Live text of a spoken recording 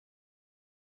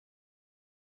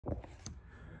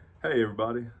Hey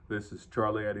everybody, this is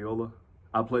Charlie Adeola.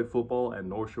 I played football at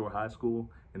Northshore High School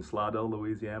in Slidell,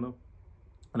 Louisiana,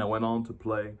 and I went on to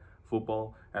play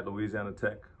football at Louisiana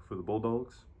Tech for the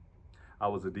Bulldogs. I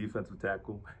was a defensive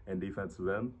tackle and defensive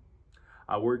end.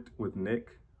 I worked with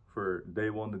Nick for day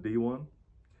one to D1.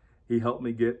 He helped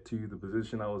me get to the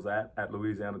position I was at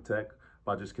Louisiana Tech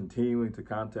by just continuing to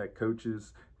contact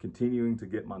coaches, continuing to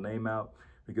get my name out,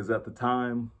 because at the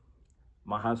time,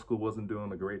 my high school wasn't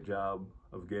doing a great job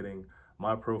of getting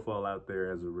my profile out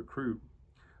there as a recruit.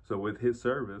 So with his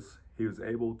service, he was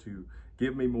able to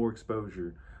give me more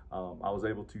exposure. I was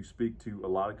able to speak to a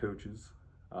lot of coaches,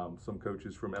 some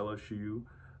coaches from LSU,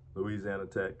 Louisiana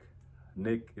Tech.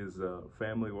 Nick is a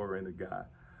family-oriented guy.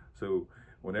 So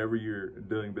whenever you're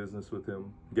doing business with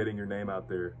him, getting your name out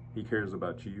there, he cares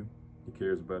about you. He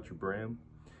cares about your brand.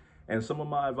 And some of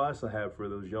my advice I have for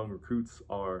those young recruits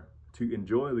are to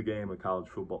enjoy the game of college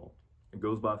football. It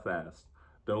goes by fast.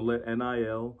 Don't let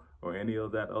NIL or any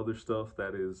of that other stuff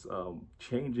that is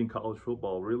changing college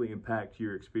football really impact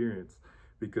your experience,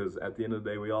 because at the end of the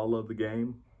day, we all love the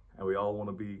game and we all want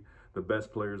to be the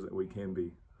best players that we can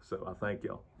be. So I thank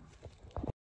y'all.